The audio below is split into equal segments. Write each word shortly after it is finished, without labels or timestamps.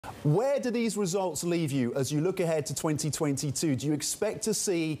Where do these results leave you as you look ahead to 2022? Do you expect to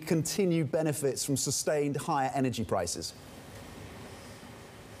see continued benefits from sustained higher energy prices?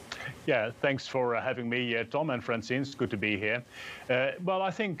 Yeah, thanks for having me, Tom and Francine. It's good to be here. Well, I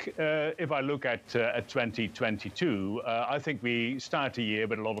think if I look at 2022, I think we start the year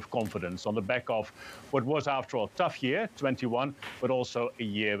with a lot of confidence on the back of what was, after all, a tough year, 21, but also a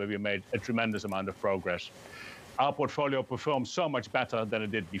year where we made a tremendous amount of progress. Our portfolio performed so much better than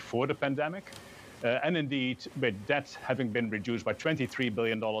it did before the pandemic. And indeed, with debt having been reduced by $23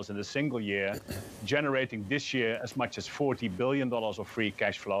 billion in a single year, generating this year as much as $40 billion of free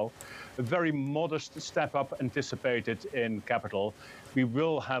cash flow, a very modest step up anticipated in capital, we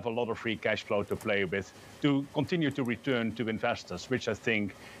will have a lot of free cash flow to play with to continue to return to investors, which I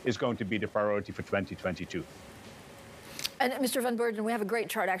think is going to be the priority for 2022. And Mr. Van Beurden, we have a great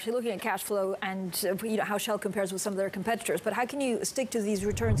chart actually looking at cash flow and how Shell compares with some of their competitors. But how can you stick to these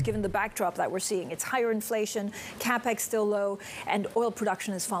returns given the backdrop that we're seeing? It's higher inflation, capex still low, and oil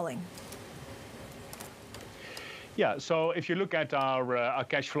production is falling. Yeah, so if you look at our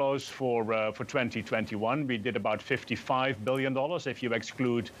cash flows for 2021, we did about $55 billion if you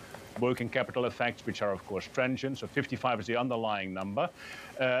exclude working capital effects, which are, of course, transient. So 55 is the underlying number.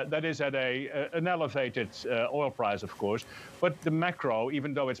 That is at an elevated oil price, of course. But the macro,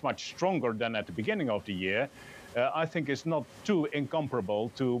 even though it's much stronger than at the beginning of the year, I think is not too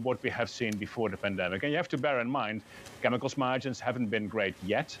incomparable to what we have seen before the pandemic. And you have to bear in mind, chemicals margins haven't been great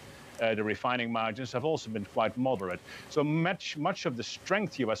yet. The refining margins have also been quite moderate. So much of the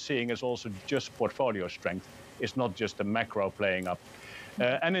strength you are seeing is also just portfolio strength. It's not just the macro playing up.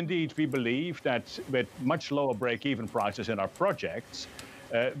 And indeed, we believe that with much lower break-even prices in our projects,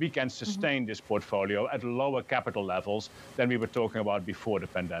 we can sustain this portfolio at lower capital levels than we were talking about before the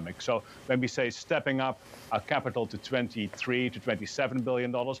pandemic. So when we say stepping up our capital to $23 to $27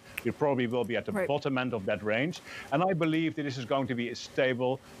 billion, we probably will be at the bottom end of that range. And I believe that this is going to be a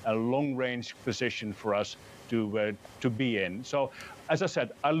stable, a long-range position for us to be in. So, as I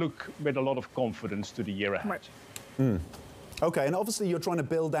said, I look with a lot of confidence to the year ahead. Okay, and obviously you're trying to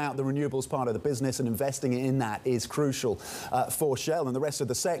build out the renewables part of the business, and investing in that is crucial for Shell and the rest of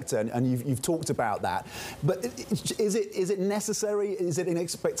the sector, and you've talked about that. But is it necessary, is it an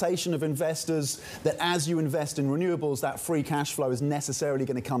expectation of investors that as you invest in renewables, that free cash flow is necessarily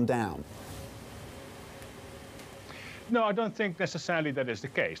going to come down? No, I don't think necessarily that is the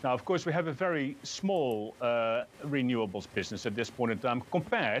case. Now, of course, we have a very small renewables business at this point in time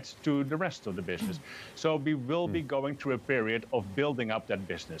compared to the rest of the business. So we will be going through a period of building up that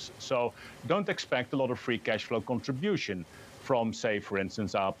business. So don't expect a lot of free cash flow contribution from, say, for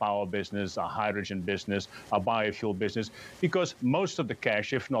instance, our power business, our hydrogen business, our biofuel business, because most of the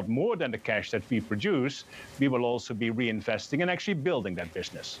cash, if not more than the cash that we produce, we will also be reinvesting and actually building that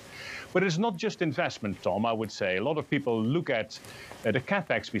business. But it's not just investment, Tom, I would say. A lot of people look at the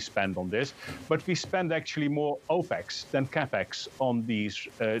capex we spend on this, but we spend actually more OPEX than capex on these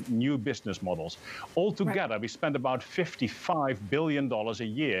new business models. Altogether, we spend about $55 billion a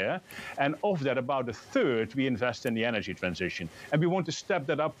year, and of that, about a third we invest in the energy transition. And we want to step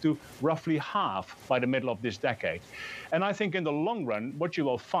that up to roughly half by the middle of this decade. And I think in the long run, what you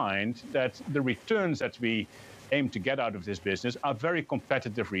will find that the returns that we aim to get out of this business are very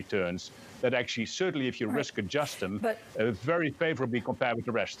competitive returns that actually, certainly if you risk adjust them, very favorably compared with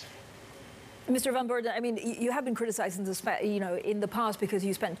the rest. Mr. Van Beurden, I mean, you have been criticizing this, in the past because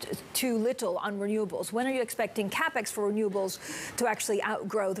you spent too little on renewables. When are you expecting capex for renewables to actually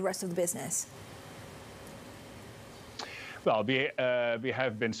outgrow the rest of the business? Well, we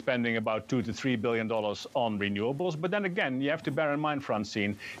have been spending about $2 to $3 billion on renewables. But then again, you have to bear in mind,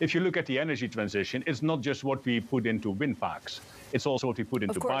 Francine, if you look at the energy transition, it's not just what we put into wind parks. It's also what we put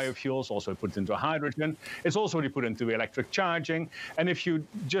into biofuels, also put into hydrogen. It's also what we put into electric charging. And if you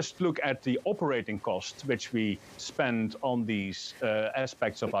just look at the operating costs, which we spend on these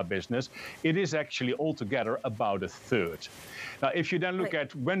aspects of our business, it is actually altogether about a third. Now, if you then look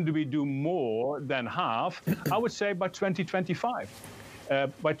at when do we do more than half, I would say by 2025.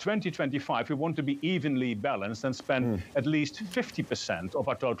 By 2025, we want to be evenly balanced and spend at least 50% of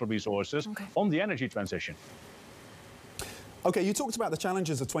our total resources on the energy transition. Okay, you talked about the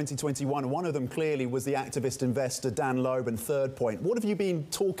challenges of 2021, and one of them clearly was the activist investor Dan Loeb and Third Point. What have you been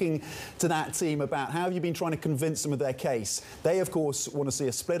talking to that team about? How have you been trying to convince them of their case? They, of course, want to see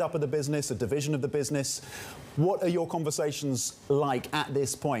a split up of the business, a division of the business. What are your conversations like at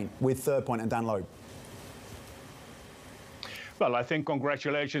this point with Third Point and Dan Loeb? Well, I think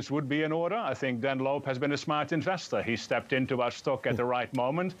congratulations would be in order. I think Dan Loeb has been a smart investor. He stepped into our stock at the right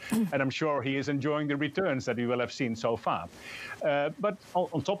moment, and I'm sure he is enjoying the returns that we will have seen so far. But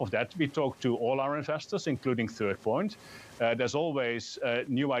on top of that, we talk to all our investors, including Third Point. There's always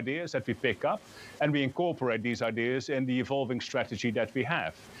new ideas that we pick up, and we incorporate these ideas in the evolving strategy that we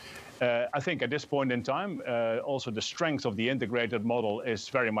have. I think at this point in time, also the strength of the integrated model is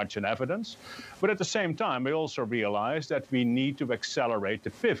very much in evidence. But at the same time, we also realize that we need to accelerate the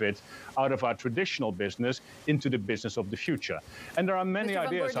pivot out of our traditional business into the business of the future. And there are many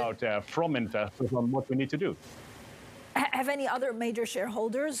ideas out there from investors on what we need to do. Have any other major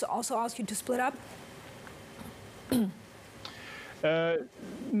shareholders also asked you to split up?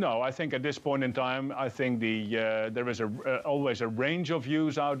 No, I think at this point in time, I think there is always a range of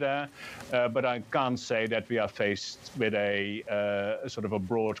views out there, but I can't say that we are faced with a sort of a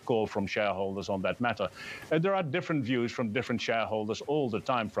broad call from shareholders on that matter. There are different views from different shareholders all the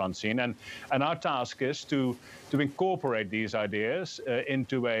time, Francine, and our task is to incorporate these ideas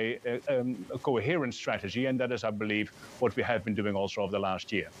into a coherent strategy, and that is, I believe, what we have been doing also over the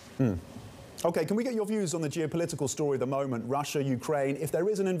last year. OK, can we get your views on the geopolitical story at the moment, Russia, Ukraine? If there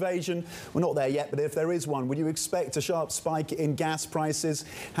is an invasion, we're not there yet, but if there is one, would you expect a sharp spike in gas prices?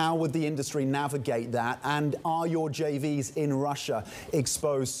 How would the industry navigate that? And are your JVs in Russia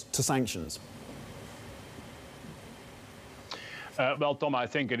exposed to sanctions? Well, Tom, I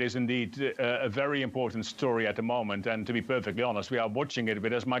think it is indeed a very important story at the moment. And to be perfectly honest, we are watching it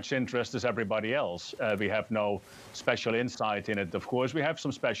with as much interest as everybody else. We have no special insight in it, of course. We have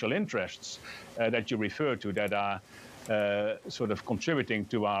some special interests that you refer to that are sort of contributing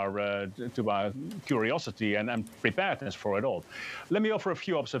to our curiosity and preparedness for it all. Let me offer a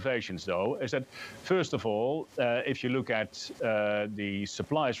few observations, though, is that, first of all, if you look at the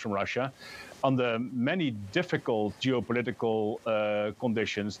supplies from Russia, under many difficult geopolitical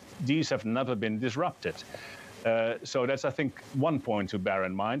conditions, these have never been disrupted. So that's, I think, one point to bear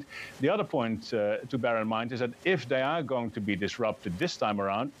in mind. The other point to bear in mind is that if they are going to be disrupted this time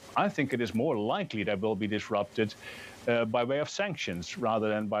around, I think it is more likely they will be disrupted by way of sanctions rather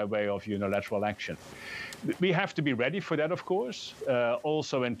than by way of unilateral action. We have to be ready for that, of course,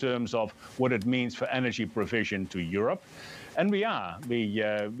 also in terms of what it means for energy provision to Europe. And we are.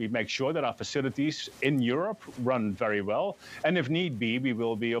 We make sure that our facilities in Europe run very well. And if need be, we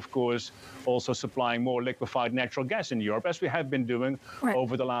will be, of course, also supplying more liquefied natural gas in Europe, as we have been doing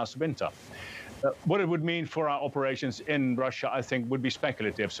over the last winter. What it would mean for our operations in Russia, I think, would be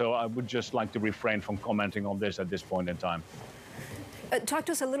speculative. So I would just like to refrain from commenting on this at this point in time. Talk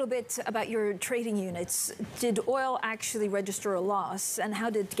to us a little bit about your trading units. Did oil actually register a loss? And how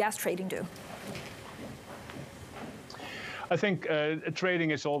did gas trading do? I think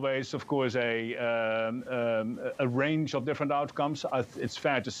trading is always, of course, a range of different outcomes. It's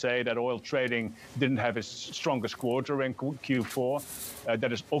fair to say that oil trading didn't have its strongest quarter in Q4.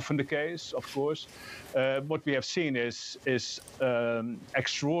 That is often the case, of course. What we have seen is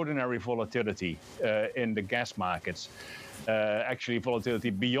extraordinary volatility in the gas markets. Actually, volatility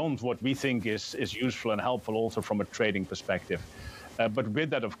beyond what we think is useful and helpful also from a trading perspective. But with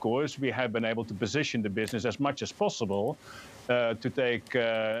that, of course, we have been able to position the business as much as possible to take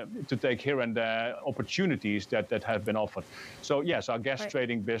here and there opportunities that have been offered. So yes, our gas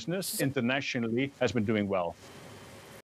trading business internationally has been doing well.